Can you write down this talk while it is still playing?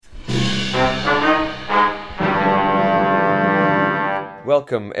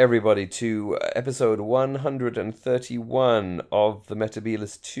welcome everybody to episode 131 of the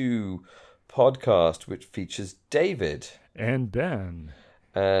Metabolist 2 podcast, which features David. And Ben.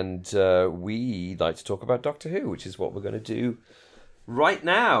 And we like to talk about Doctor Who, which is what we're going to do right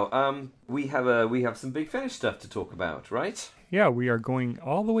now. We have some Big Finish stuff to talk about, right? Yeah, we are going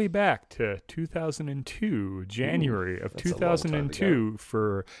all the way back to 2002, January of 2002,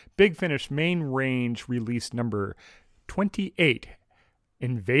 for Big Finish main range release number 28,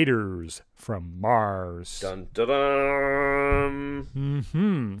 Invaders from Mars. Dun, dun,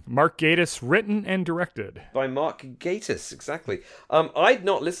 dun. Mark Gatiss, written and directed. By Mark Gatiss, exactly. I'd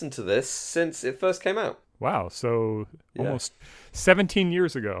not listened to this since it first came out. Wow, so almost 17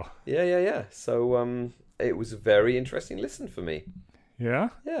 years ago. Yeah. So it was a very interesting listen for me. Yeah?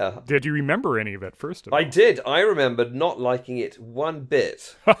 Yeah. Did you remember any of it, first of all? I did. I remembered not liking it one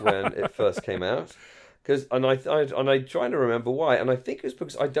bit when it first came out. And I'm trying to remember why. And I think it was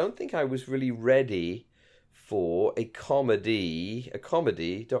because I don't think I was really ready for a comedy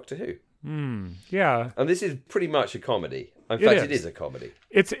Doctor Who. Yeah. And this is pretty much a comedy. In fact, it is a comedy.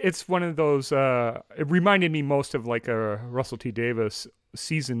 It's one of those, it reminded me most of like a Russell T. Davies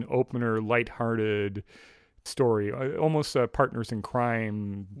season opener, lighthearted story, almost a Partners in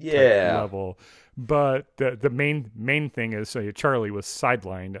Crime type level. But the main thing is Charley was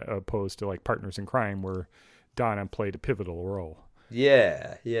sidelined opposed to like Partners in Crime, where Donna played a pivotal role.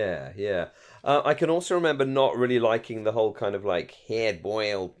 Yeah. I can also remember not really liking the whole kind of like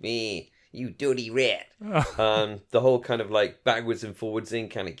hard-boiled me, you dirty rat. The whole kind of like backwards and forwards in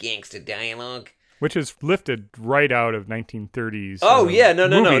kind of gangster dialogue. Which is lifted right out of 1930s. Oh, yeah, no.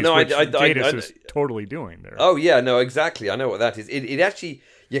 Gatiss is totally doing there. Oh, yeah, no, exactly. I know what that is. It actually,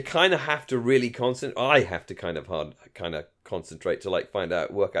 you kind of have to really concentrate. I have to kind of concentrate to like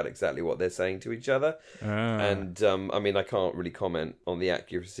work out exactly what they're saying to each other. And I mean, I can't really comment on the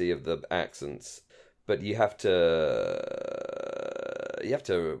accuracy of the accents, but you have to.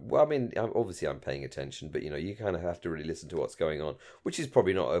 Well, I mean, obviously I'm paying attention, but you kind of have to really listen to what's going on, which is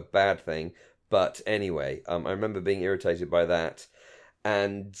probably not a bad thing. But anyway, I remember being irritated by that.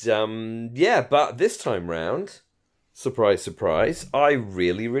 And, but this time round, surprise, surprise, I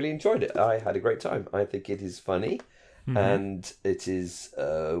really, really enjoyed it. I had a great time. I think it is funny, and it is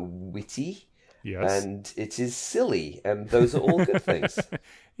witty, and it is silly, and those are all good things.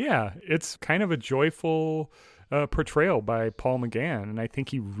 Yeah, it's kind of a joyful portrayal by Paul McGann, and I think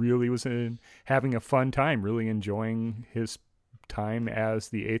he really was having a fun time, really enjoying his time as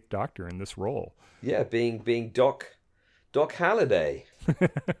the Eighth Doctor in this role. Yeah, being Doc Halliday.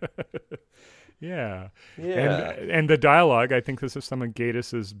 Yeah. And the dialogue, I think this is some of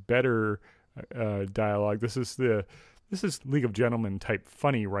Gatiss's better dialogue. This is League of Gentlemen type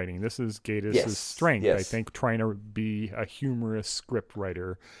funny writing. This is Gatiss's strength, I think, trying to be a humorous script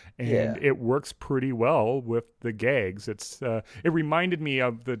writer, and it works pretty well with the gags. It reminded me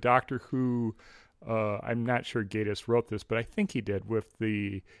of the Doctor Who. I'm not sure Gatiss wrote this, but I think he did, with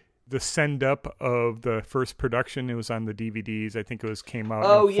the send up of the first production. It was on the DVDs. I think it came out.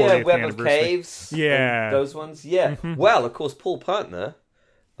 Oh yeah, Web of Caves. Yeah, those ones. Yeah. Well, of course, Paul Partner,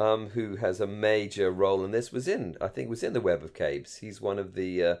 who has a major role in this, was in the Web of Caves. He's one of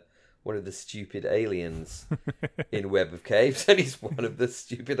the stupid aliens in Web of Caves, and he's one of the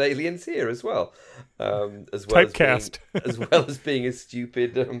stupid aliens here as well. Typecast, as well as being a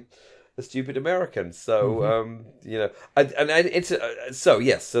stupid American. So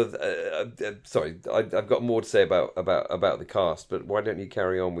sorry, I've got more to say about the cast, but why don't you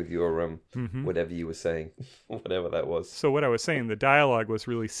carry on with your whatever you were saying, whatever that was. So what I was saying, the dialogue was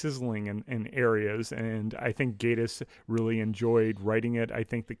really sizzling in areas, and I think Gatiss really enjoyed writing it. I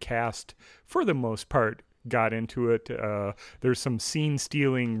think the cast, for the most part, got into it. There's some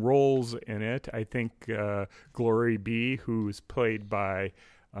scene-stealing roles in it. I think Glory B, who's played by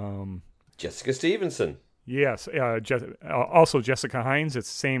Jessica Stevenson. Yes, also Jessica Hines. It's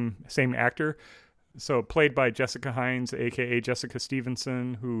same actor. So played by Jessica Hines, a.k.a. Jessica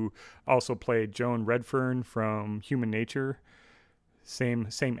Stevenson, who also played Joan Redfern from Human Nature. Same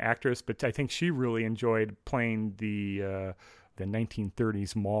actress, but I think she really enjoyed playing the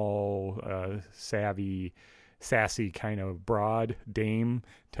 1930s mall savvy, sassy kind of broad dame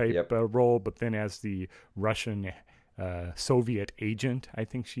type role. But then as the Russian Soviet agent, I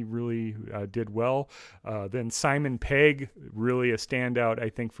think she really did well. Then Simon Pegg, really a standout, I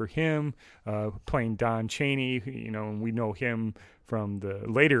think, for him, playing Don Chaney. And we know him from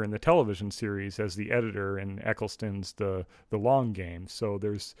later in the television series as the editor in Eccleston's The Long Game. So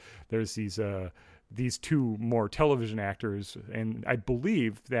there's these these two more television actors, and I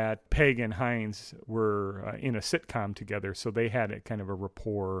believe that Pegg and Hines were in a sitcom together, so they had a kind of a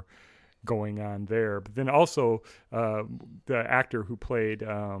rapport going on there. But then also the actor who played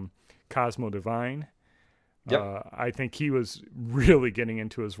Cosmo Devine, I think he was really getting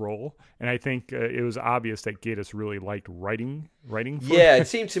into his role, and I think it was obvious that Gatiss really liked writing for it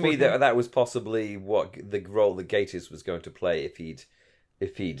seemed to me that was possibly what the role that Gatiss was going to play if he'd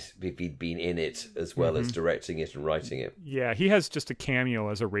been in it as well as directing it and writing it. Yeah, he has just a cameo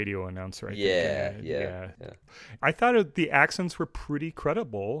as a radio announcer. I think. Yeah. I thought the accents were pretty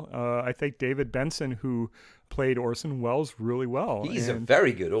credible. I think David Benson, who played Orson Welles, really well. He's a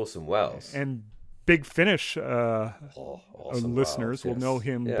very good Orson Welles. And Big Finish listeners will know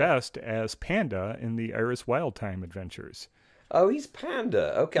him best as Panda in the Iris Wildtime Adventures. Oh, he's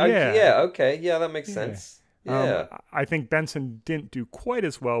Panda. Okay. Yeah, that makes sense. Yeah. I think Benson didn't do quite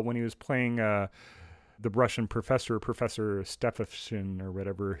as well when he was playing the Russian Professor Stefan, or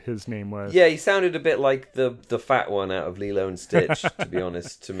whatever his name was. Yeah, he sounded a bit like the fat one out of Lilo and Stitch, to be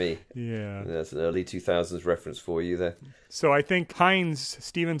honest, to me. Yeah. That's an early 2000s reference for you there. So I think Hines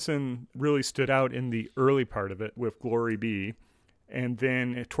Stevenson really stood out in the early part of it with Glory Be, and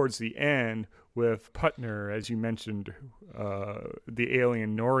then towards the end with Putner, as you mentioned, the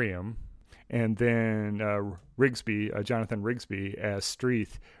alien Norium, and then Rigsby, Jonathan Rigsby as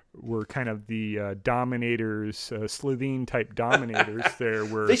Streeth, were kind of the dominators, Slitheen-type dominators there.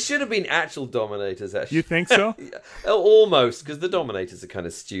 They should have been actual dominators, actually. You think so? Almost, because the dominators are kind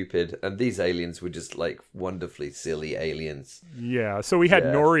of stupid, and these aliens were just, like, wonderfully silly aliens. Yeah, so we had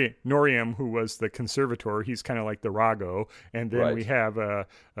Norium, who was the conservator. He's kind of like the Rago. And then we have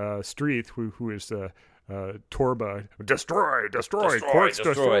Streeth, who is the... Torba, destroy, quartz,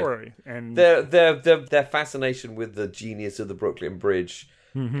 destroy. And their fascination with the genius of the Brooklyn Bridge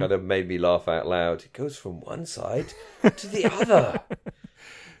kind of made me laugh out loud. It goes from one side to the other.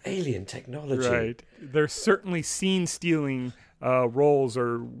 Alien technology. Right. There's certainly scene-stealing roles,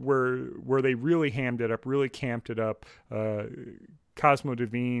 or where they really hammed it up, really camped it up. Cosmo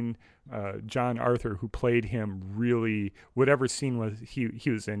Devine, John Arthur, who played him, really, whatever scene was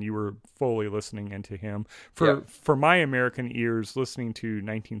he was in, you were fully listening into him. For my American ears, listening to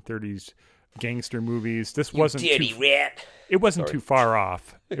 1930s gangster movies, this wasn't dirty rat. It wasn't too far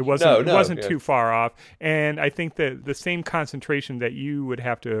off. It wasn't too far off, and I think that the same concentration that you would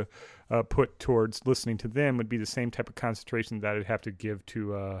have to put towards listening to them would be the same type of concentration that I'd have to give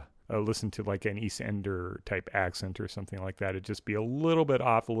to listen to like an East Ender type accent or something like that. It'd just be a little bit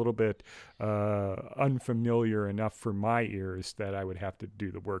off, a little bit unfamiliar enough for my ears that I would have to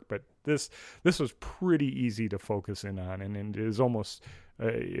do the work. But this was pretty easy to focus in on, and it is almost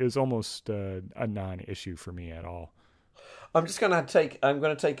a non-issue for me at all. I'm going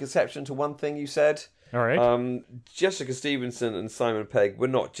to take exception to one thing you said. All right. Jessica Stevenson and Simon Pegg were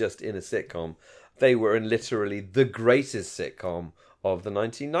not just in a sitcom; they were in literally the greatest sitcom of the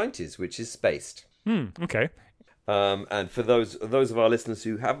 1990s, which is Spaced. Okay. And for those of our listeners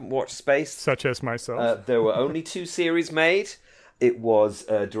who haven't watched Spaced, such as myself, there were only 2 series made. It was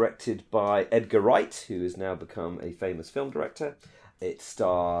directed by Edgar Wright, who has now become a famous film director. It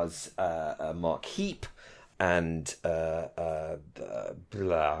stars Mark Heap and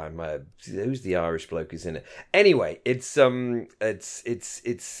who's the Irish bloke who's in it? Anyway, it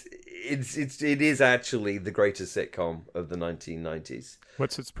is actually the greatest sitcom of the 1990s.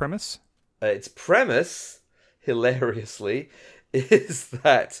 What's its premise? Its premise, hilariously, is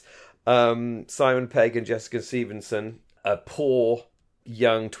that Simon Pegg and Jessica Stevenson are poor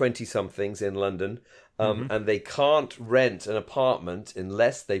young 20-somethings in London, and they can't rent an apartment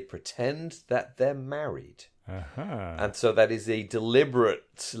unless they pretend that they're married. And so that is a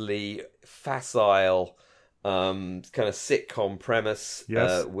deliberately facile kind of sitcom premise,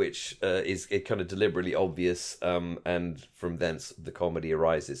 which is kind of deliberately obvious, and from thence the comedy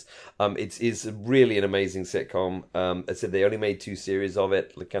arises. It is really an amazing sitcom. I said they only made 2 series of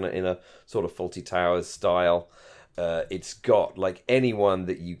it, kind of in a sort of Fawlty Towers style. It's got, like, anyone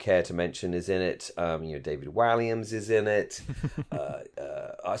that you care to mention is in it. David Walliams is in it.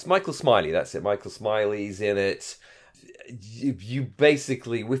 It's Michael Smiley. That's it. Michael Smiley's in it. You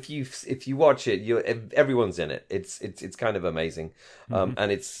basically, if you watch it, everyone's in it. It's kind of amazing,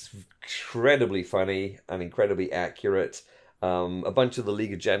 and it's incredibly funny and incredibly accurate. A bunch of the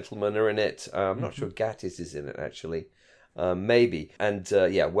League of Gentlemen are in it. I'm not sure Gatiss is in it actually. Maybe. And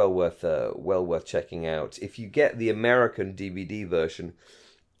well worth checking out. If you get the American DVD version,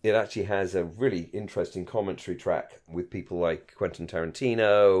 it actually has a really interesting commentary track with people like Quentin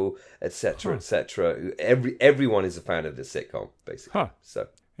Tarantino, etc., etc. Everyone is a fan of this sitcom, basically. So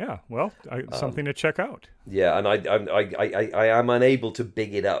Yeah, well, something to check out. Yeah, and I am unable to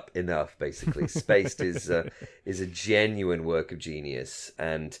big it up enough. Basically, Spaced is a genuine work of genius,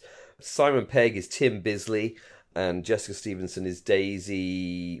 and Simon Pegg is Tim Bisley, and Jessica Stevenson is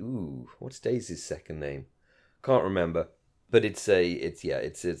Daisy. Ooh, what's Daisy's second name? Can't remember. But it's a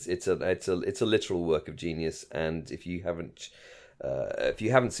literal work of genius, and if you haven't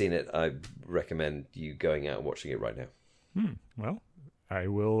seen it, I recommend you going out and watching it right now. Well, I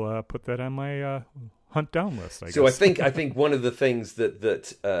will put that on my hunt down list. I guess. I think one of the things that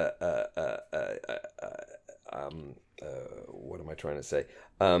what am I trying to say?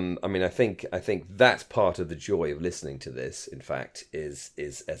 I think that's part of the joy of listening to this. In fact, is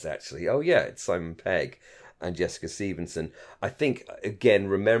actually, oh yeah, it's Simon Pegg and Jessica Stevenson. I think, again,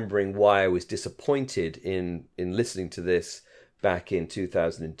 remembering why I was disappointed in listening to this back in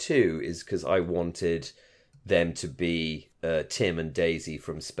 2002 is because I wanted them to be Tim and Daisy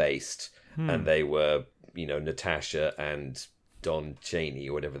from Spaced, and they were, Natasha and Don Chaney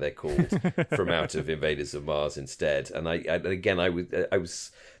or whatever they're called from out of Invaders of Mars instead. And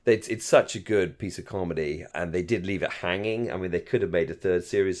it's such a good piece of comedy, and they did leave it hanging. I mean, they could have made a third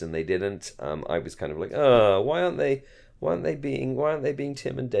series and they didn't. I was kind of like, why aren't they being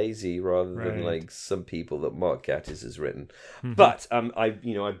Tim and Daisy rather than like some people that Mark Gatiss has written? Mm-hmm. But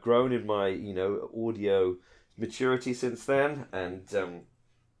I've grown in my audio maturity since then, and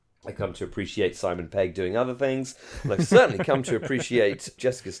I come to appreciate Simon Pegg doing other things, and I've certainly come to appreciate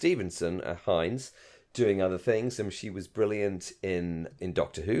Jessica Stevenson Hines doing other things. And she was brilliant in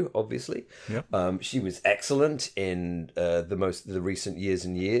Doctor Who, obviously. Yep. She was excellent in the recent Years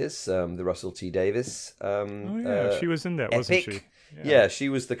and Years, the Russell T Davies. She was in that, epic. Wasn't she? Yeah, she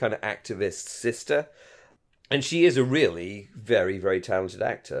was the kind of activist sister. And she is a really very, very talented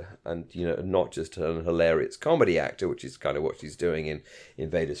actor, and not just an hilarious comedy actor, which is kind of what she's doing in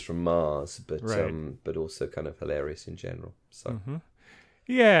Invaders from Mars, but also kind of hilarious in general. So,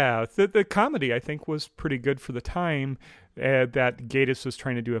 yeah, the comedy I think was pretty good for the time that Gatiss was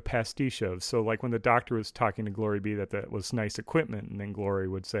trying to do a pastiche of. So, like when the Doctor was talking to Glory B, that was nice equipment, and then Glory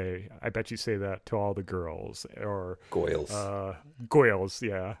would say, "I bet you say that to all the girls," or Goyles. Goyles,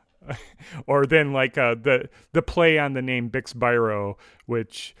 yeah. Or then like the play on the name Bix Biro,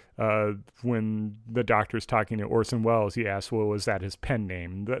 which when the Doctor's talking to Orson Welles, he asks, "Well, was that his pen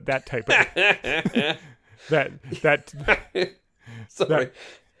name?" That type of that. Sorry.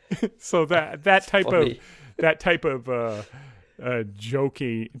 So that type of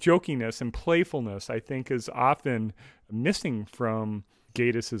jokiness and playfulness, I think, is often missing from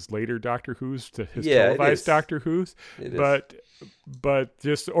Gatiss's later Doctor Who's to his televised Doctor Who's. But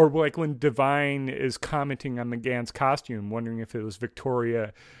just, or like when Divine is commenting on McGann's costume, wondering if it was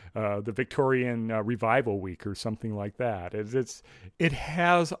Victoria, the Victorian Revival Week or something like that. It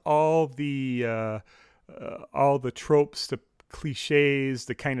has all the tropes, the cliches,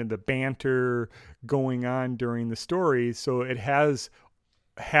 the kind of the banter going on during the story. So it has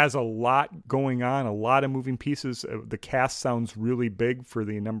a lot going on, a lot of moving pieces. The cast sounds really big for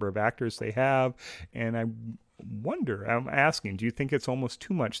the number of actors they have, and I'm asking, do you think it's almost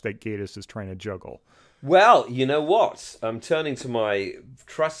too much that Gatiss is trying to juggle? Well, you know what? I'm turning to my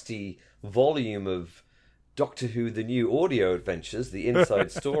trusty volume of Doctor Who: The New Audio Adventures, the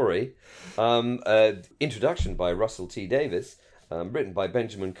Inside Story, introduction by Russell T Davies, written by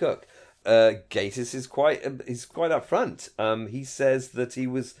Benjamin Cook. Gatiss is quite upfront. He says that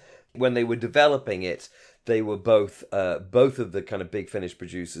when they were developing it, they were both of the kind of Big Finish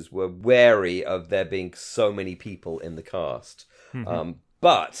producers were wary of there being so many people in the cast. Mm-hmm.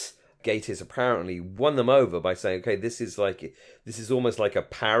 But Gatiss apparently won them over by saying, "Okay, this is almost like a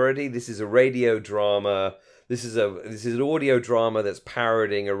parody. This is a radio drama. This is an audio drama that's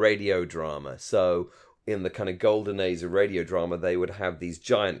parodying a radio drama." So in the kind of golden age of radio drama, they would have these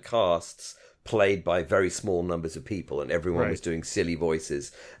giant casts played by very small numbers of people, and everyone was doing silly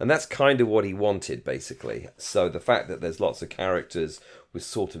voices. And that's kind of what he wanted, basically. So the fact that there's lots of characters was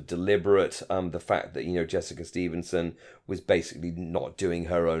sort of deliberate. The fact that, Jessica Stevenson was basically not doing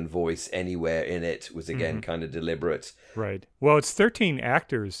her own voice anywhere in it was, again, kind of deliberate. Right. Well, it's 13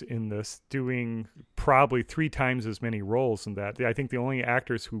 actors in this doing probably 3 times as many roles in that. I think the only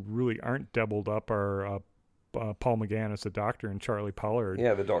actors who really aren't doubled up are Paul McGann as the Doctor and Charley Pollard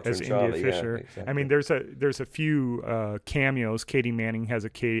the Doctor as and India Charley, Fisher. Yeah, exactly. I mean, there's a few cameos. Katie Manning has a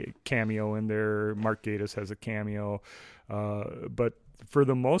cameo in there. Mark Gatiss has a cameo. But for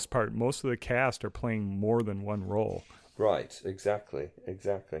the most part, most of the cast are playing more than one role. Right, exactly.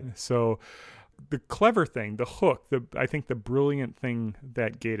 So the clever thing, the hook, I think the brilliant thing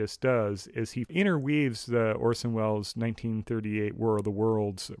that Gatiss does is he interweaves the Orson Welles 1938 War of the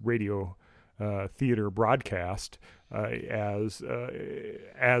Worlds radio theater broadcast as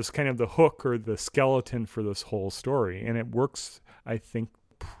kind of the hook or the skeleton for this whole story, and it works, I think,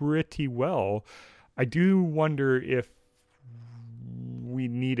 pretty well. I do wonder if we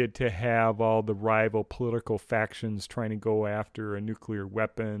needed to have all the rival political factions trying to go after a nuclear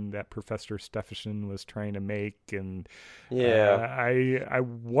weapon that Professor Stephenson was trying to make, and I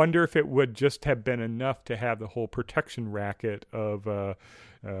wonder if it would just have been enough to have the whole protection racket of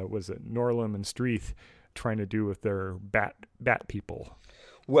was it Norlam and Streeth trying to do with their bat people.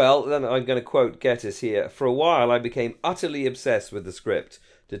 Well, then I'm going to quote Gatiss here. For a while, I became utterly obsessed with the script,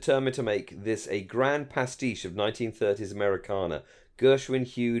 determined to make this a grand pastiche of 1930s Americana.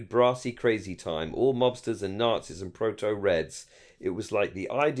 Gershwin-hued, brassy crazy time, all mobsters and Nazis and proto-Reds. It was like the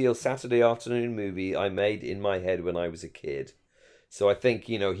ideal Saturday afternoon movie I made in my head when I was a kid. So I think,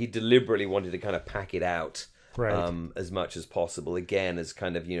 he deliberately wanted to kind of pack it out. Right. As much as possible, again, as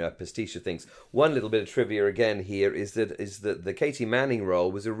kind of, a pastiche of things. One little bit of trivia again here is that the Katie Manning role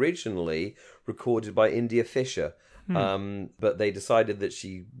was originally recorded by India Fisher, but they decided that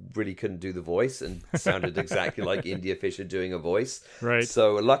she really couldn't do the voice and sounded exactly like India Fisher doing a voice. Right.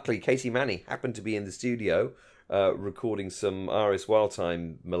 So luckily, Katie Manning happened to be in the studio recording some RS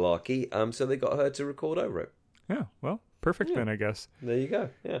Wildtime malarkey, so they got her to record over it. Yeah, well, perfect then, I guess. There you go,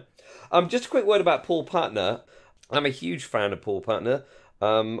 yeah. Just a quick word about Paul Putner. I'm a huge fan of Paul Putner.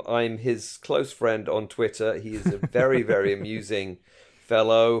 I'm his close friend on Twitter. He is a very, very amusing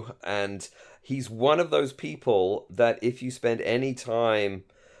fellow, and he's one of those people that if you spend any time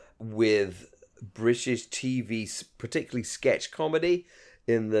with British TV, particularly sketch comedy,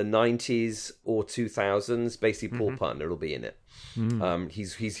 in the 90s or 2000s, basically Paul Putner will be in it.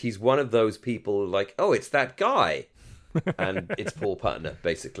 He's one of those people like, oh, it's that guy. And it's Paul Putner,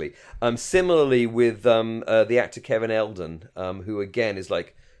 basically. Similarly with the actor Kevin Eldon, who again is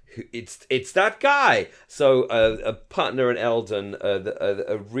like, it's that guy. So Putner and Eldon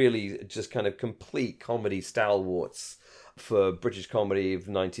are really just kind of complete comedy stalwarts for British comedy of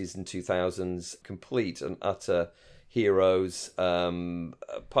 90s and 2000s. Complete and utter heroes.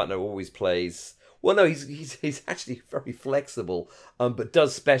 Putner always plays... Well, no, he's actually very flexible, but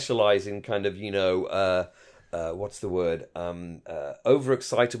does specialize in kind of, what's the word?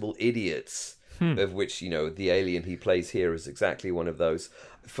 Overexcitable idiots, of which, the alien he plays here is exactly one of those.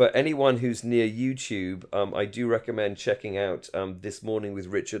 For anyone who's near YouTube, I do recommend checking out This Morning with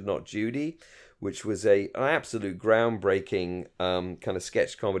Richard, Not Judy, which was an absolute groundbreaking kind of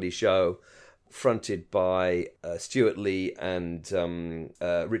sketch comedy show fronted by Stuart Lee and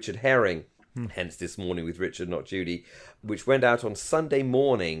Richard Herring. Hence This Morning with Richard, Not Judy, which went out on Sunday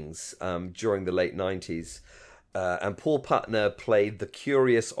mornings during the late 90s. And Paul Putner played the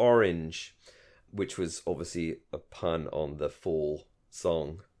Curious Orange, which was obviously a pun on the Fall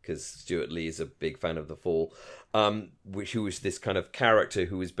song, because Stuart Lee is a big fan of the Fall, who was this kind of character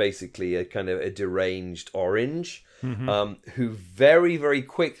who was basically a kind of a deranged orange, who very, very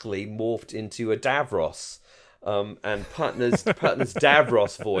quickly morphed into a Davros. And Putner's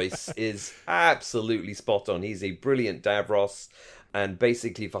Davros voice is absolutely spot on. He's a brilliant Davros, and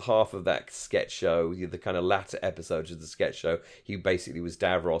basically for half of that sketch show, the kind of latter episodes of the sketch show, he basically was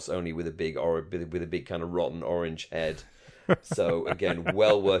Davros only with a big kind of rotten orange head. So again,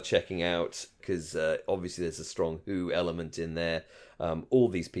 well worth checking out, because obviously there's a strong Who element in there. All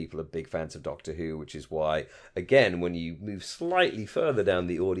these people are big fans of Doctor Who, which is why, again, when you move slightly further down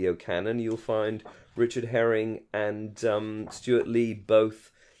the audio canon, you'll find Richard Herring and Stuart Lee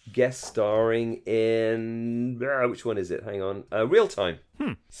both guest starring in... which one is it? Hang on. Real Time.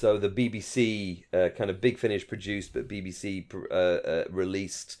 So the BBC, kind of Big Finish produced, but BBC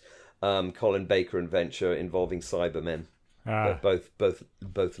released Colin Baker adventure involving Cybermen.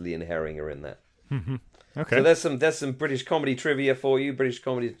 Both Lee and Herring are in that. Okay. So there's some British comedy trivia for you, British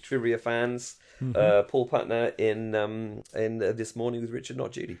comedy trivia fans. Paul Putner in This Morning with Richard,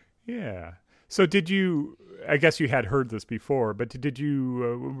 Not Judy. Yeah. So did you? I guess you had heard this before, but did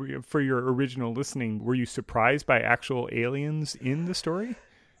you, for your original listening, were you surprised by actual aliens in the story?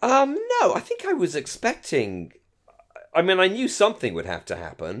 No, I think I was expecting. I mean, I knew something would have to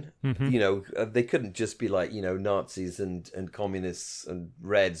happen. They couldn't just be like, Nazis and communists and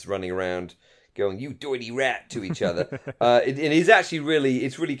Reds running around going, "You dirty rat," to each other. It is actually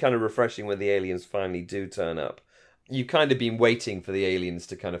it's really kind of refreshing when the aliens finally do turn up. You've kind of been waiting for the aliens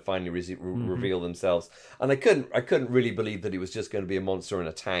to kind of finally reveal themselves, and I couldn't really believe that it was just going to be a monster in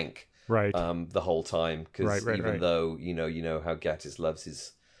a tank, right? The whole time, because even though you know how Gatiss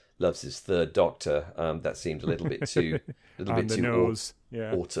loves loves his third Doctor. That seemed a little bit too, nose.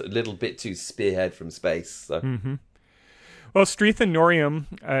 A little bit too spearhead from space. So. Mm-hmm. Well, Streeth and Norium,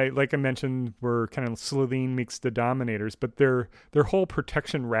 like I mentioned, were kind of Slitheen meets the Dominators, but their whole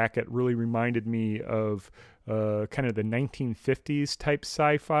protection racket really reminded me of kind of the 1950s type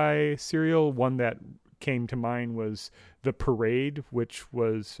sci-fi serial. One that came to mind was The Parade, which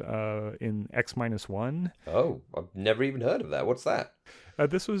was in X-1. Oh, I've never even heard of that. What's that?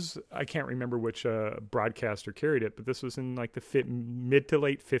 This was, I can't remember which broadcaster carried it, but this was in like the mid to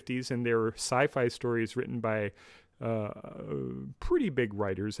late 50s, and there were sci-fi stories written by pretty big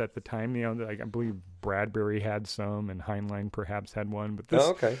writers at the time. Like I believe Bradbury had some, and Heinlein perhaps had one.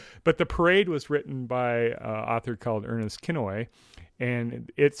 But The Parade was written by an author called Ernest Kinoy,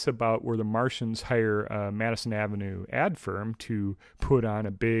 and it's about where the Martians hire a Madison Avenue ad firm to put on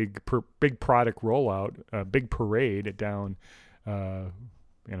a big product rollout, a big parade down,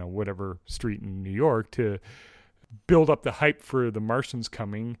 whatever street in New York to build up the hype for the Martians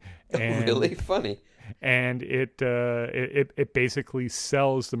coming. And, really funny. And it basically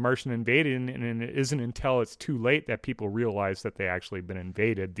sells the Martian invasion, and it isn't until it's too late that people realize that they actually been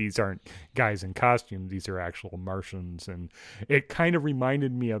invaded. These aren't guys in costume; these are actual Martians, and it kind of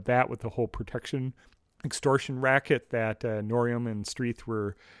reminded me of that with the whole protection extortion racket that Norium and Streeth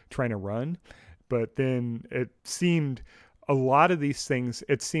were trying to run. But then it seemed a lot of these things,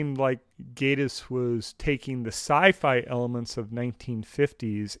 it seemed like Gatiss was taking the sci-fi elements of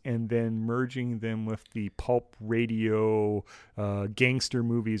 1950s and then merging them with the pulp radio gangster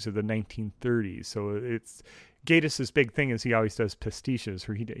movies of the 1930s. So it's Gatiss's big thing is he always does pastiches,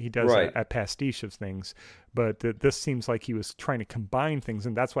 or he does a pastiche of things. But this seems like he was trying to combine things,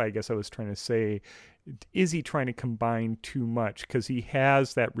 and that's why I guess I was trying to say, is he trying to combine too much? Because he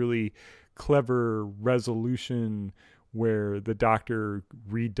has that really clever resolution where the Doctor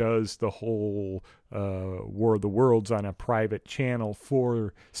redoes the whole War of the Worlds on a private channel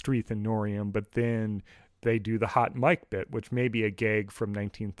for Streeth and Norium, but then they do the hot mic bit, which may be a gag from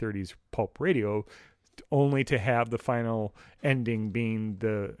 1930s pulp radio, only to have the final ending being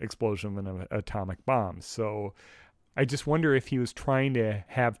the explosion of an atomic bomb. So I just wonder if he was trying to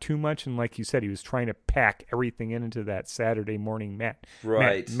have too much, and like you said, he was trying to pack everything into that Saturday morning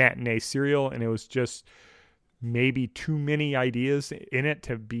matinee serial, and it was just maybe too many ideas in it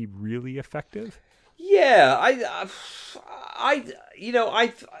to be really effective. Yeah, what am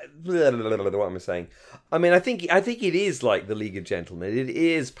I saying? I mean, I think it is like the League of Gentlemen. It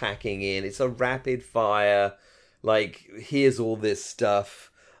is packing in. It's a rapid fire. Like, here's all this stuff.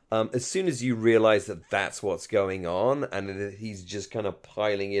 As soon as you realize that that's what's going on, and that he's just kind of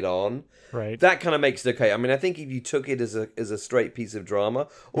piling it on, right? That kind of makes it okay. I mean, I think if you took it as a straight piece of drama,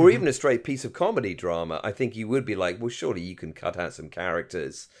 or even a straight piece of comedy drama, I think you would be like, well, surely you can cut out some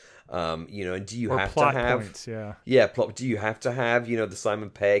characters. And do you have to have points, plot? Do you have to have the Simon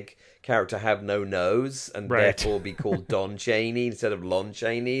Pegg character have no nose and therefore be called Don Chaney instead of Lon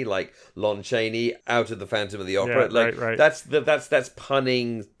Chaney, like Lon Chaney out of the Phantom of the Opera? Right. That's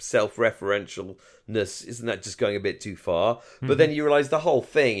punning self-referentialness. Isn't that just going a bit too far? But then you realize the whole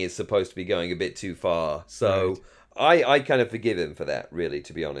thing is supposed to be going a bit too far. So I kind of forgive him for that, really,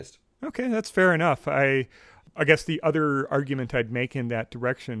 to be honest. Okay, that's fair enough. I guess the other argument I'd make in that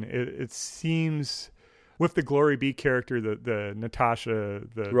direction, it seems with the Glory B character, the Natasha,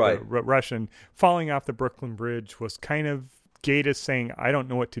 the Russian, falling off the Brooklyn Bridge was kind of Gatiss saying, I don't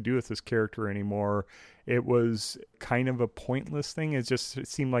know what to do with this character anymore. It was kind of a pointless thing. It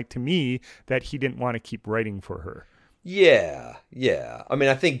seemed like to me that he didn't want to keep writing for her. Yeah. I mean,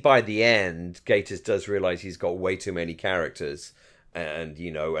 I think by the end, Gatiss does realize he's got way too many characters. And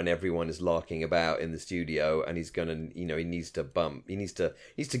and everyone is larking about in the studio, and he's gonna, he needs to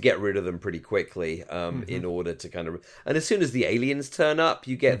get rid of them pretty quickly, in order to kind of. And as soon as the aliens turn up,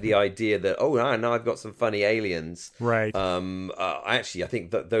 you get the idea that now I've got some funny aliens, right? Actually, I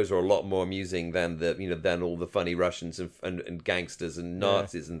think that those are a lot more amusing than than all the funny Russians and gangsters and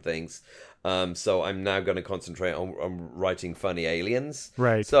Nazis and things. So I'm now going to concentrate on writing funny aliens.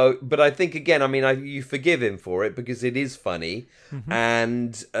 Right. So, but I think again, I mean, you forgive him for it because it is funny,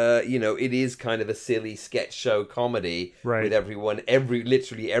 and it is kind of a silly sketch show comedy with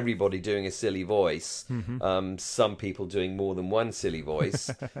literally everybody doing a silly voice. Some people doing more than one silly voice,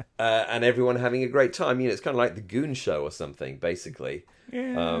 and everyone having a great time. It's kind of like the Goon Show or something, basically.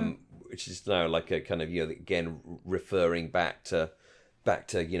 Yeah. Which is now like a kind of again referring back to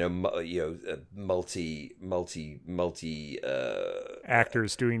multi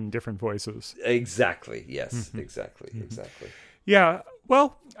actors doing different voices. Exactly. Yes. Exactly. Yeah.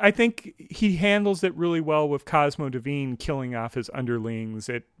 Well, I think he handles it really well with Cosmo Devine killing off his underlings.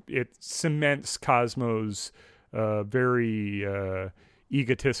 It cements Cosmo's very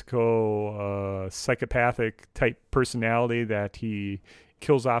egotistical, psychopathic type personality, that he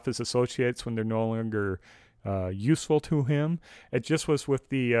kills off his associates when they're no longer useful to him. It just was with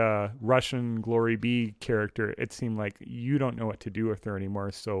the Russian Glory B character. It seemed like you don't know what to do with her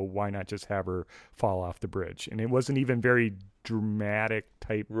anymore, so why not just have her fall off the bridge? And it wasn't even very dramatic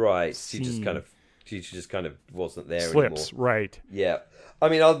type. Right. Scene. She just kind of wasn't there Slips, anymore. right. Yeah. I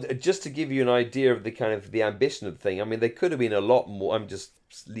mean, just to give you an idea of the kind of the ambition of the thing, I mean, there could have been a lot more. I'm just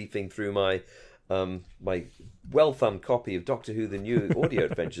leafing through my my well-thumbed copy of Doctor Who: The New Audio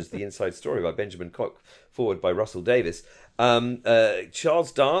Adventures, The Inside Story by Benjamin Cock, forward by Russell Davis.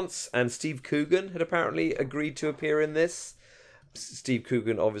 Charles Dance and Steve Coogan had apparently agreed to appear in this. Steve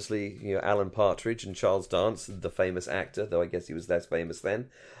Coogan, obviously, Alan Partridge, and Charles Dance, the famous actor, though I guess he was less famous then.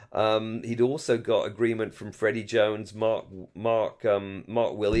 He'd also got agreement from Freddie Jones, Mark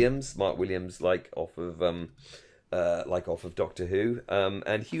Williams, like off of Doctor Who,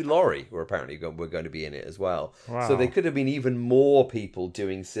 and Hugh Laurie were apparently going to be in it as well. Wow. So there could have been even more people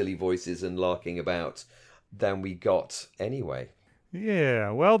doing silly voices and larking about than we got anyway.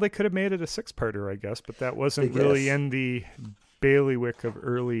 Yeah, well, they could have made it a 6-parter, I guess, but that wasn't really in the bailiwick of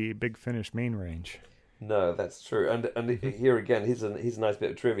early Big Finish main range. No, that's true. And here again, here's a nice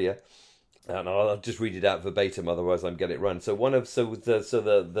bit of trivia. And I'll just read it out verbatim, otherwise I'm getting it run. So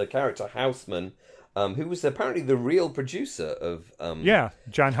the character Houseman, who was apparently the real producer of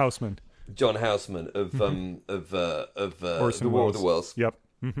John Houseman. John Houseman of The War of the Worlds. Yep.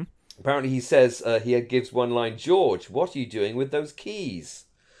 Mm-hmm. Apparently he says he gives one line, "George, what are you doing with those keys?"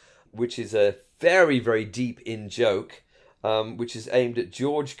 Which is a very, very deep in joke, which is aimed at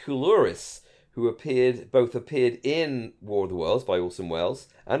George Coulouris, who both appeared in War of the Worlds by Orson Welles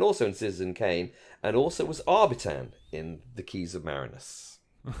and also in Citizen Kane, and also was Arbitan in The Keys of Marinus.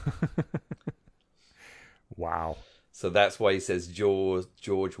 Wow. So that's why he says,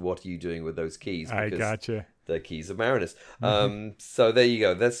 George, what are you doing with those keys? Because I gotcha. The Keys of Marinus. So there you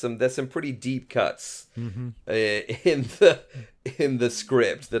go. There's some pretty deep cuts in the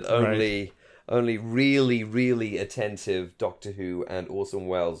script that only really, really attentive Doctor Who and Orson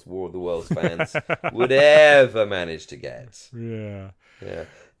Welles War of the Worlds fans would ever manage to get. Yeah. Yeah.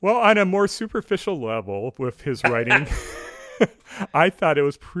 Well, on a more superficial level with his writing, I thought it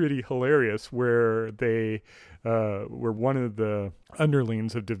was pretty hilarious where they were one of the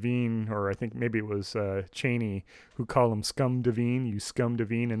underlings of Devine, or I think maybe it was Cheney, who called him Scum Devine, you Scum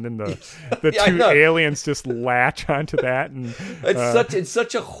Devine, and then the two aliens just latch onto that, and it's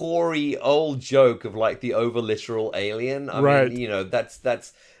such a hoary old joke of like the over literal alien. I mean, that's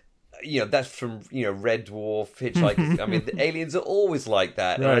from Red Dwarf, Hitchhiker's. I mean, the aliens are always like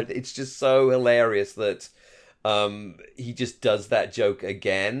that. Right. And it's just so hilarious that he just does that joke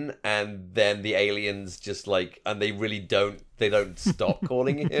again, and then the aliens just and they really don't stop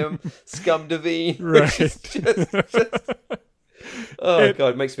calling him Scum Devine. Right. God,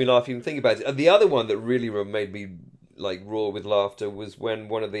 it makes me laugh even think about it. And the other one that really made me roar with laughter was when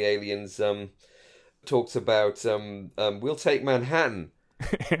one of the aliens talks about we'll take Manhattan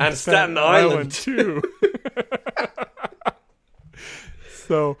and Staten Island too.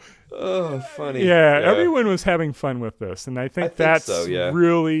 So funny. Yeah, everyone was having fun with this, and I think that's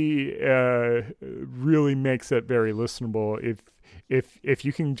really makes it very listenable if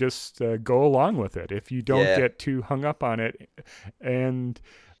you can just go along with it, if you don't get too hung up on it. And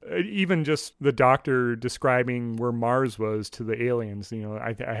even just the Doctor describing where Mars was to the aliens,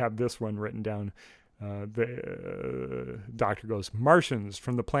 I have this one written down. The Doctor goes, "Martians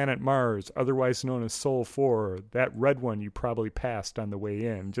from the planet Mars, otherwise known as Sol 4. That red one you probably passed on the way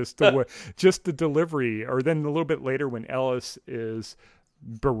in." Just the delivery. Or then a little bit later when Ellis is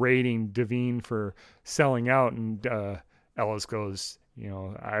berating Devine for selling out, and Ellis goes,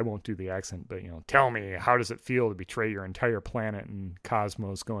 "I won't do the accent, but tell me, how does it feel to betray your entire planet?" And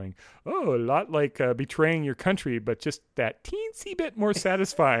Cosmo's going, "Oh, a lot like betraying your country, but just that teensy bit more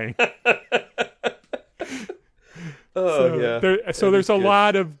satisfying." There's a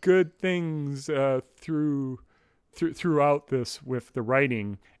lot of good things throughout this with the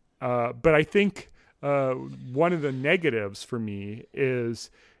writing, but I think one of the negatives for me is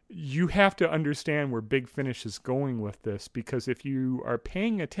you have to understand where Big Finish is going with this, because if you are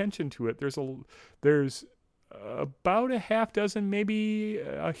paying attention to it, there's about a half dozen maybe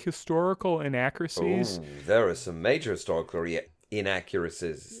historical inaccuracies. Oh, there are some major historical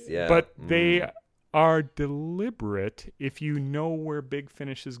inaccuracies. Yeah, but they are deliberate if you know where Big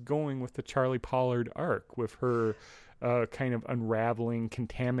Finish is going with the Charley Pollard arc, with her kind of unraveling,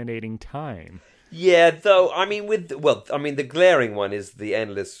 contaminating time. Yeah, though, I mean, the glaring one is the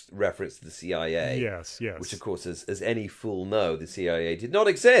endless reference to the CIA. Yes. Which, of course, as any fool know, the CIA did not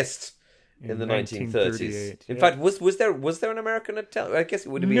exist in the 1930s. In fact, was there an American intelligence? I guess it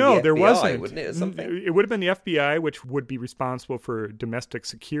would have been the FBI, there wasn't. Wouldn't it, or something? It would have been the FBI, which would be responsible for domestic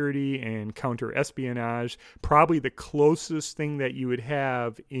security and counter-espionage. Probably the closest thing that you would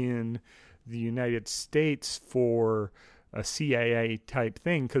have in the United States for a CIA type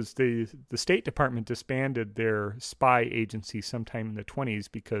thing, because the State Department disbanded their spy agency sometime in the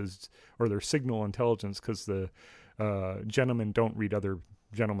 1920s or their signal intelligence, because the gentlemen don't read other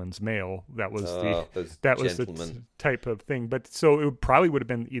gentleman's mail. That was the type of thing. But so it probably would have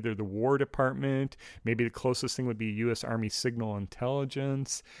been either the War Department, maybe the closest thing would be U.S. Army Signal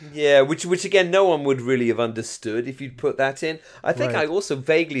Intelligence. Yeah, which again, no one would really have understood if you'd put that in. I think I also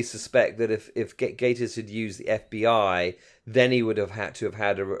vaguely suspect that if Gatiss had used the FBI, then he would have had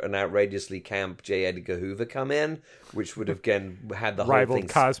an outrageously camp J. Edgar Hoover come in, which would have again had the rivaled whole thing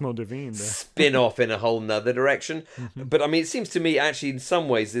Cosmo Devine spin off in a whole nother direction. But I mean, it seems to me actually in some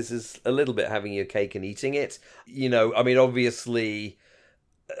ways this is a little bit having your cake and eating it. You know, I mean, obviously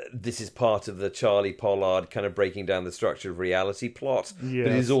this is part of the Charley Pollard kind of breaking down the structure of reality plot, but it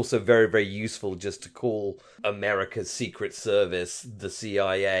is also very, very useful just to call America's Secret Service the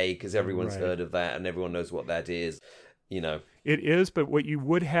CIA, because everyone's heard of that and everyone knows what that is. You know, it is, but what you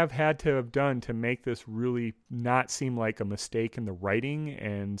would have had to have done to make this really not seem like a mistake in the writing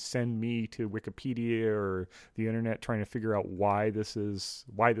and send me to Wikipedia or the internet trying to figure out why this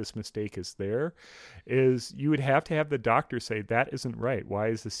mistake is there, is you would have to have the doctor say that isn't right. Why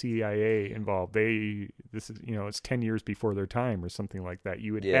is the CIA involved? It's 10 years before their time or something like that.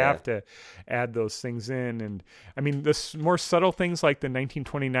 You would have to add those things in, and I mean the more subtle things like the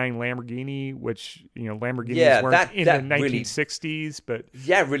 1929 Lamborghini, which Lamborghinis weren't in the 1960s, but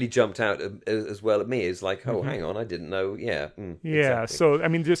it really jumped out as well at me. It's like, hang on, I didn't know. Exactly. So I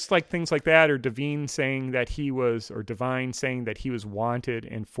mean, just like things like that, or Devine saying that Devine saying that he was wanted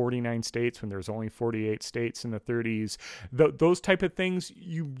in 49 states when there was only 48 states in the 30s. Those type of things,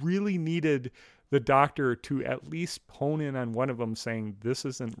 you really needed the doctor to at least hone in on one of them, saying this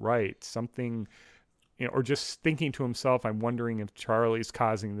isn't right, something. Or just thinking to himself, I'm wondering if Charley's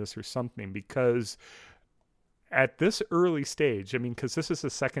causing this or something, because at this early stage, I mean, because this is the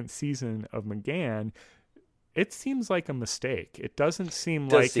second season of McGann, it seems like a mistake. It doesn't seem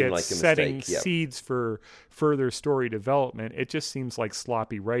like it's setting seeds for further story development. It just seems like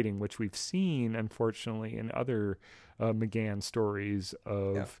sloppy writing, which we've seen, unfortunately, in other McGann stories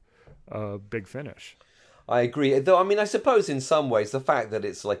of Big Finish. I agree. Though, I mean, I suppose in some ways, the fact that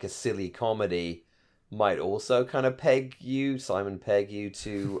it's like a silly comedy might also kind of peg you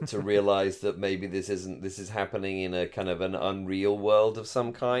to realize that maybe this is happening in a kind of an unreal world of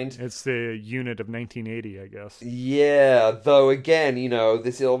some kind. It's the unit of 1980, I guess. Yeah, though again,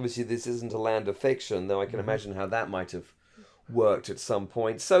 this isn't a land of fiction, though I can imagine how that might have worked at some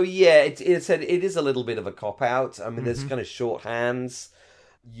point. So yeah, it is a little bit of a cop out. I mean, there's kind of shorthands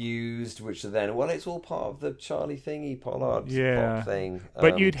used, which are then it's all part of the Charley thingy, Pollard pop thing.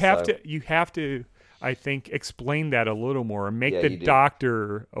 But you have to I think explain that a little more and make the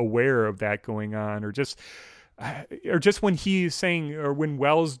doctor aware of that going on, or just when he's saying, or when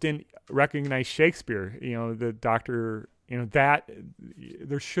Wells didn't recognize Shakespeare, the doctor, that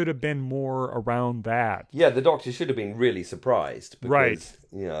there should have been more around that. Yeah, the doctor should have been really surprised, because,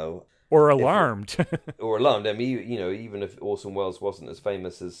 or alarmed. Or alarmed. I mean, even if Orson Welles wasn't as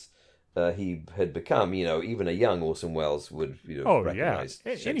famous as he had become, even a young Orson Welles would recognize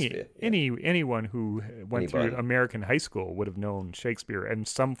Shakespeare. Anyone who went through American high school would have known Shakespeare in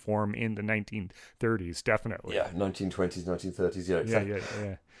some form in the 1930s, definitely. Yeah, 1920s, 1930s, exactly.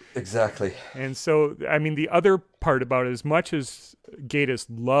 Yeah. Exactly. And so, I mean, the other part about it, as much as Gatiss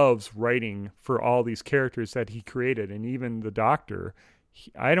loves writing for all these characters that he created, and even the Doctor,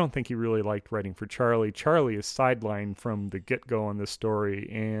 I don't think he really liked writing for Charley. Charley is sidelined from the get-go on this story,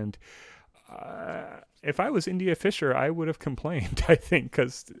 and if I was India Fisher, I would have complained, I think,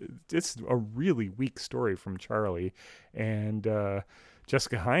 because it's a really weak story from Charley, and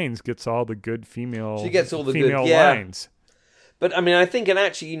Jessica Hines gets all the good female. She gets all the female good lines. But I mean, I think, and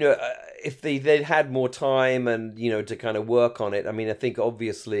actually, if they'd had more time and to kind of work on it, I mean, I think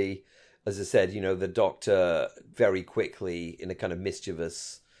obviously, as I said, the Doctor very quickly, in a kind of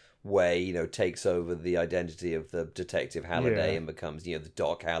mischievous way, takes over the identity of the Detective Halliday and becomes, the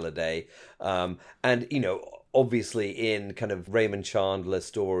Doc Halliday. And, obviously in kind of Raymond Chandler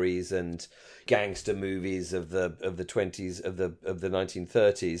stories and gangster movies of the 20s, of the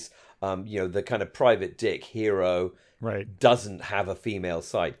 1930s, The kind of private dick hero doesn't have a female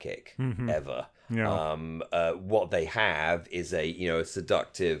sidekick ever. Yeah. What they have is a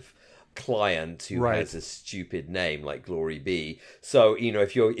seductive client who has a stupid name like Glory B. So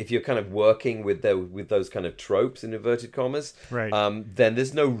if you're kind of working with those kind of tropes in inverted commas, then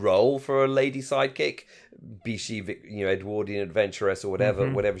there's no role for a lady sidekick, be she Edwardian adventuress or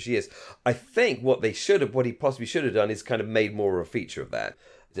whatever she is. I think what he possibly should have done is kind of made more of a feature of that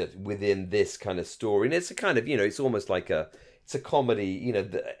within this kind of story. And it's a kind of it's almost like it's a comedy.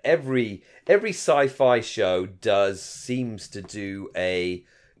 Every sci-fi show seems to do a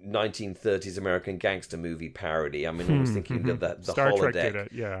 1930s American gangster movie parody. I mean, I was thinking that the Star Trek holodeck, did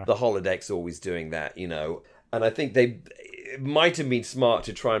it, yeah. The holodeck's always doing that, and I think it might have been smart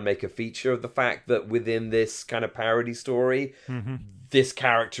to try and make a feature of the fact that within this kind of parody story, this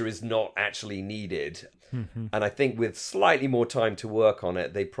character is not actually needed. And I think with slightly more time to work on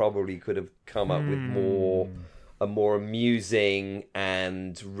it, they probably could have come up with a more amusing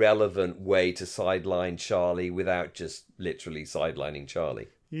and relevant way to sideline Charley without just literally sidelining Charley.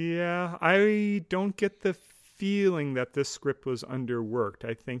 Yeah, I don't get the feeling that this script was underworked.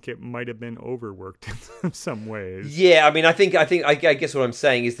 I think it might have been overworked in some ways. Yeah, I mean, I guess what I'm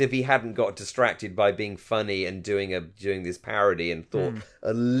saying is if he hadn't got distracted by being funny and doing this parody and thought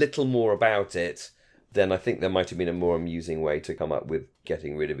a little more about it, then I think there might have been a more amusing way to come up with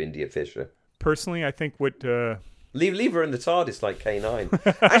getting rid of India Fisher. Personally, I think what leave her in the TARDIS like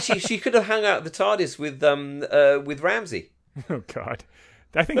K9. Actually, she could have hung out the TARDIS with Ramsey. Oh God.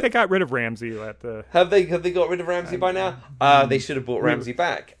 I think they got rid of Ramsey at the. Have they got rid of Ramsey by now? They should have brought Ramsey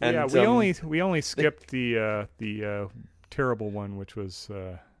back. And, we only skipped the terrible one, which was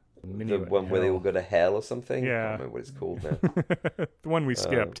the one where they all go to hell or something. Yeah, I don't remember what it's called now. The one we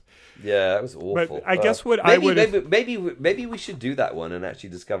skipped. Yeah, that was awful. But I guess what maybe we should do that one and actually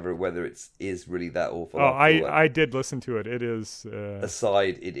discover whether it is really that awful. Oh, I did listen to it. It is.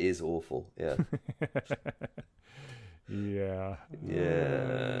 Aside, it is awful. Yeah. Yeah.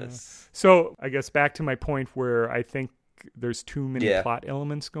 Yes. So I guess back to my point where I think there's too many plot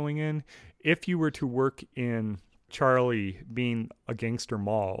elements going in. If you were to work in Charley being a gangster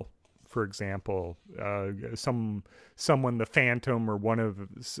mall, for example, someone, the Phantom or one of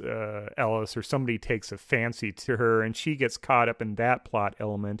Ellis or somebody takes a fancy to her and she gets caught up in that plot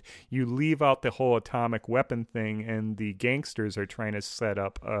element, you leave out the whole atomic weapon thing and the gangsters are trying to set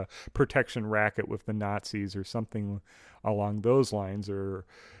up a protection racket with the Nazis or something along those lines, or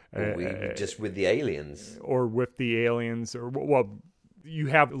just with the aliens. Or with the aliens, or you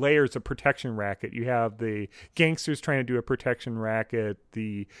have layers of protection racket. You have the gangsters trying to do a protection racket,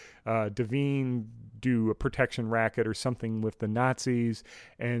 the Devine do a protection racket or something with the Nazis,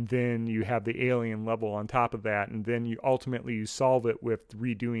 and then you have the alien level on top of that, and then you ultimately solve it with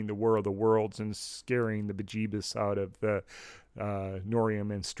redoing the War of the Worlds and scaring the bejeebus out of the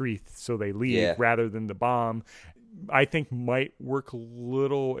Norium and Streeth so they leave rather than the bomb. I think might work a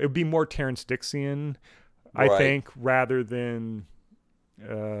little. It would be more Terrence Dicksian, I think, rather than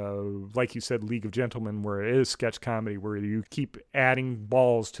like you said, League of Gentlemen, where it is sketch comedy, where you keep adding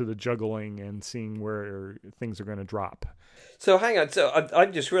balls to the juggling and seeing where things are going to drop. So hang on. So I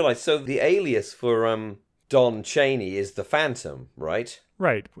just realized. So the alias for Don Chaney is the Phantom, right?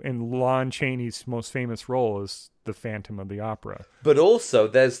 Right. And Lon Chaney's most famous role is the Phantom of the Opera. But also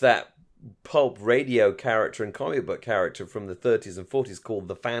there's that pulp radio character and comic book character from the 30s and 40s called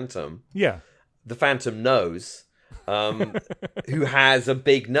the Phantom. Yeah. The Phantom Nose. Who has a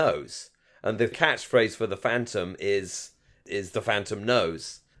big nose, and the catchphrase for the Phantom is the Phantom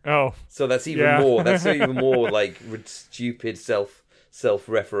Nose. Oh, so that's even more. That's even more like stupid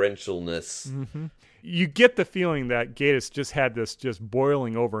self-referentialness. Mm-hmm. You get the feeling that Gatiss just had this just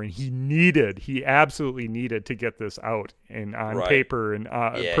boiling over, and he absolutely needed to get this out and on paper and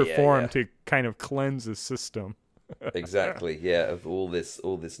perform to kind of cleanse the system. Exactly. Yeah, of all this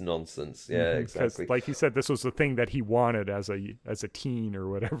nonsense. Yeah, exactly. Like you said, this was the thing that he wanted as a teen or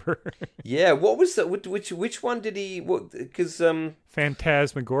whatever. Yeah. What was that? Which one did he? Because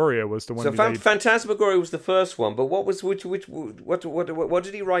Phantasmagoria was the one. So Phantasmagoria was the first one, but what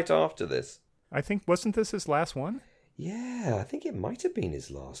did he write after this? I think wasn't this his last one? Yeah, I think it might have been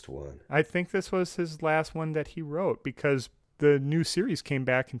his last one. I think this was his last one that he wrote because the new series came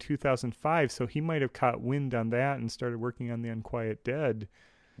back in 2005, so he might have caught wind on that and started working on The Unquiet Dead.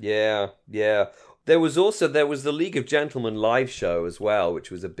 Yeah. There was the League of Gentlemen live show as well,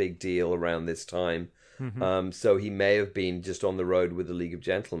 which was a big deal around this time. Mm-hmm. So he may have been just on the road with the League of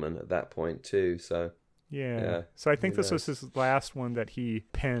Gentlemen at that point too. So yeah. So I think this was his last one that he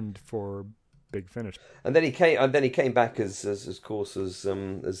penned for Big Finish. And then he came back as the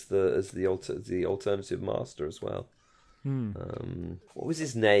alternative master as well. What was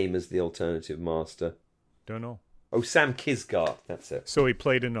his name as the alternative master? Don't know. Oh, Sam Kisgart. That's it. So he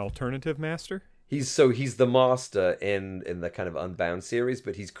played an alternative master? He's the master in the kind of Unbound series,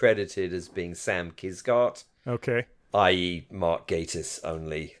 but he's credited as being Sam Kisgart. Okay. I.e. Mark Gatiss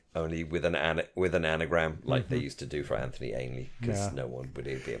only with an anagram like they used to do for Anthony Ainley, because no one would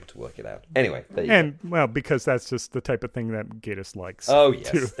be able to work it out. Anyway, there you go. Well, because that's just the type of thing that Gatiss likes. Oh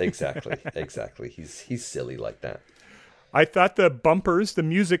yes, too. exactly. He's silly like that. I thought the bumpers, the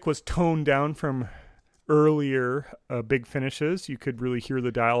music was toned down from earlier Big Finishes. You could really hear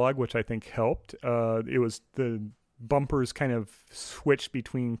the dialogue, which I think helped. It was the bumpers kind of switched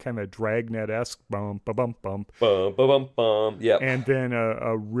between kind of a Dragnet-esque bump, bump, bump, bum, bum, bum. Yeah, and then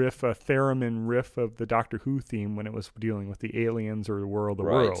a theremin riff of the Doctor Who theme when it was dealing with the aliens or the World of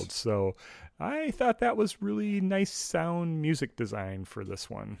Worlds. So I thought that was really nice sound music design for this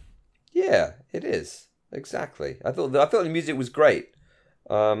one. Yeah, it is. Exactly. I thought the music was great.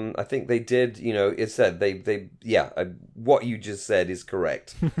 I think they did, it said what you just said is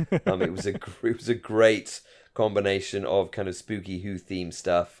correct. It was a great combination of kind of spooky Who theme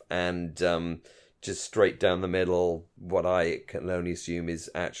stuff and just straight down the middle, what I can only assume is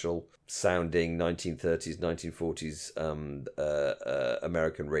actual sounding 1930s, 1940s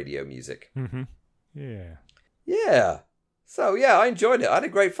American radio music. Mm-hmm. Yeah. Yeah. So, I enjoyed it. I had a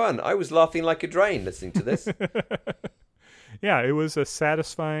great fun. I was laughing like a drain listening to this. Yeah, it was a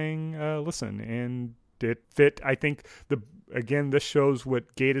satisfying listen, and it fit. I think, this shows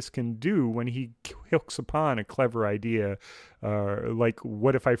what Gatiss can do when he hooks upon a clever idea. Like,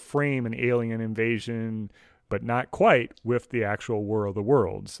 what if I frame an alien invasion, but not quite, with the actual War of the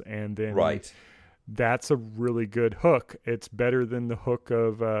Worlds? And then... Right. That's a really good hook. It's better than the hook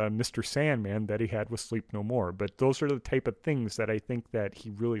of Mr. Sandman that he had with Sleep No More. But those are the type of things that I think that he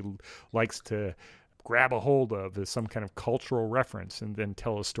really likes to grab a hold of as some kind of cultural reference and then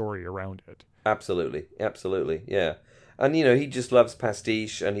tell a story around it. Absolutely, yeah. And, he just loves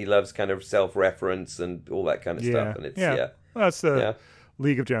pastiche and he loves kind of self-reference and all that kind of stuff. And it's, Well, that's the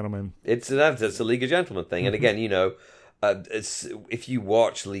League of Gentlemen. It's a League of Gentlemen thing. And again, if you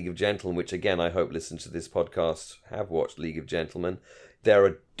watch League of Gentlemen, which again I hope listeners to this podcast have watched League of Gentlemen, there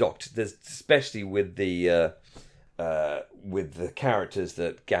are there's especially with the characters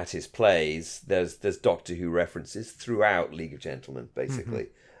that Gatiss plays, there's Doctor Who references throughout League of Gentlemen, basically.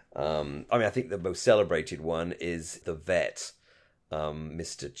 I think the most celebrated one is the vet,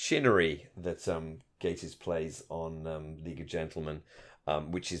 Mr. Chinnery, that Gatiss plays on League of Gentlemen.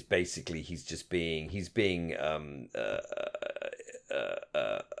 Which is basically he's being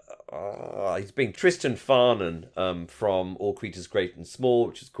Tristan Farnan from All Creatures Great and Small,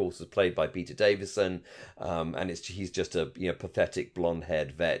 which of course is played by Peter Davison, and he's just a pathetic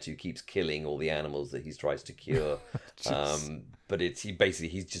blonde-haired vet who keeps killing all the animals that he tries to cure. But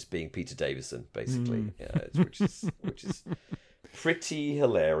he's just being Peter Davison basically, which is pretty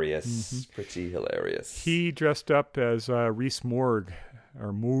hilarious. Pretty hilarious. He dressed up as Reese Morg,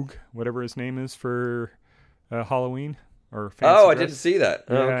 or Moog, whatever his name is, for Halloween. Or I didn't see that.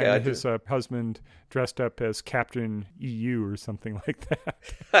 Yeah, Okay, his husband dressed up as Captain EU or something like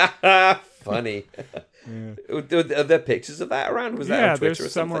that. Funny. Are there pictures of that around? Was that on Twitter or something?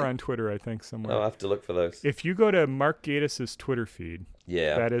 There's somewhere on Twitter, I think, somewhere. I'll have to look for those. If you go to Mark Gatiss's Twitter feed,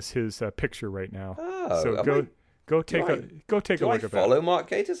 that is his picture right now. Oh, so go take a look at that. Do I follow Mark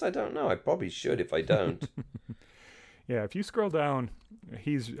Gatiss? I don't know. I probably should if I don't. Yeah, if you scroll down,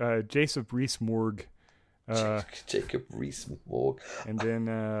 he's Jacob Rees-Mogg. Jacob Rees-Mogg. And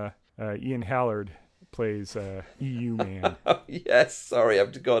then Ian Hallard plays EU Man. Oh, yes, sorry,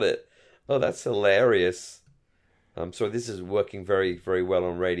 I've got it. Oh, that's hilarious. I'm sorry, this is working very, very well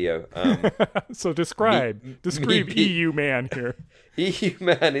on radio. So describe EU Man here. EU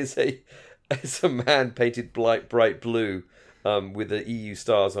Man is a man painted bright blue with the EU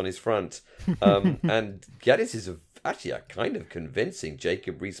stars on his front. And Gatiss is actually a kind of convincing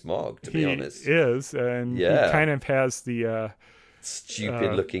Jacob Rees-Mogg, to be honest. He is, and he kind of has the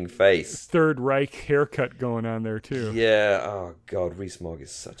stupid-looking face. Third Reich haircut going on there, too. Yeah, oh God, Rees-Mogg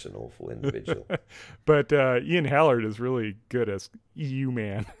is such an awful individual. But Ian Hallard is really good as EU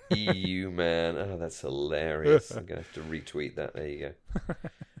Man. EU Man, oh, that's hilarious. I'm going to have to retweet that. There you go.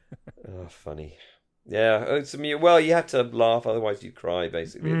 Oh, funny. Yeah, you had to laugh, otherwise you'd cry,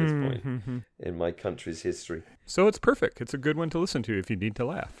 basically, at this point in my country's history. So it's perfect. It's a good one to listen to if you need to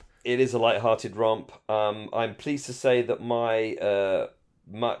laugh. It is a light-hearted romp. I'm pleased to say that my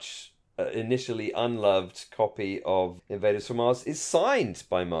much initially unloved copy of Invaders from Mars is signed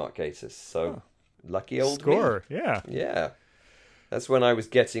by Mark Gatiss. So lucky old Score, me. yeah. Yeah. That's when I was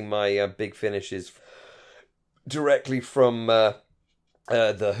getting my big finishes directly from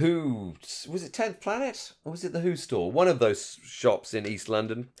the Who. Was it 10th Planet? Or was it the Who store? One of those shops in East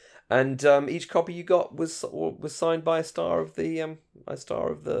London. And each copy you got was signed by a star of the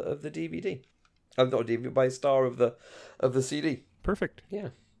DVD. Not DVD, by a star of the CD. Perfect.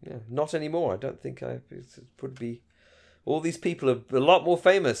 Yeah. Not anymore. I don't think it would be. All these people are a lot more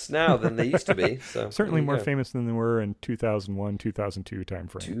famous now than they used to be. So certainly more famous than they were in 2001, 2002 time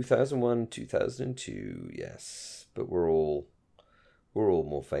frame. 2001, 2002, yes. But we're all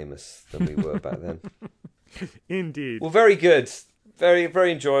more famous than we were back then. Indeed. Well, very good. Very,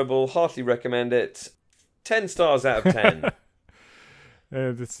 very enjoyable. Heartily recommend it. 10 stars out of 10.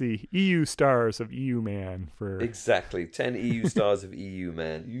 Let's see. EU stars of EU Man for... Exactly. 10 EU stars of EU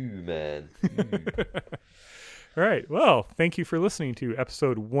Man. EU Man. All right. Well, thank you for listening to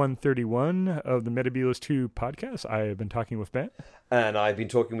episode 131 of the Metabolist 2 podcast. I have been talking with Ben. And I've been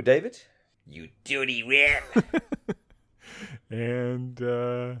talking with David. You dirty rat. And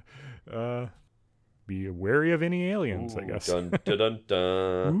be wary of any aliens, I guess. Dun, dun, dun,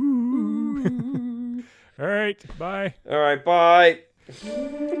 dun. All right. Bye. All right. Bye.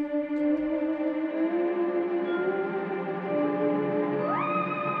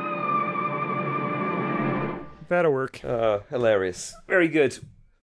 That'll work. Hilarious. Very good.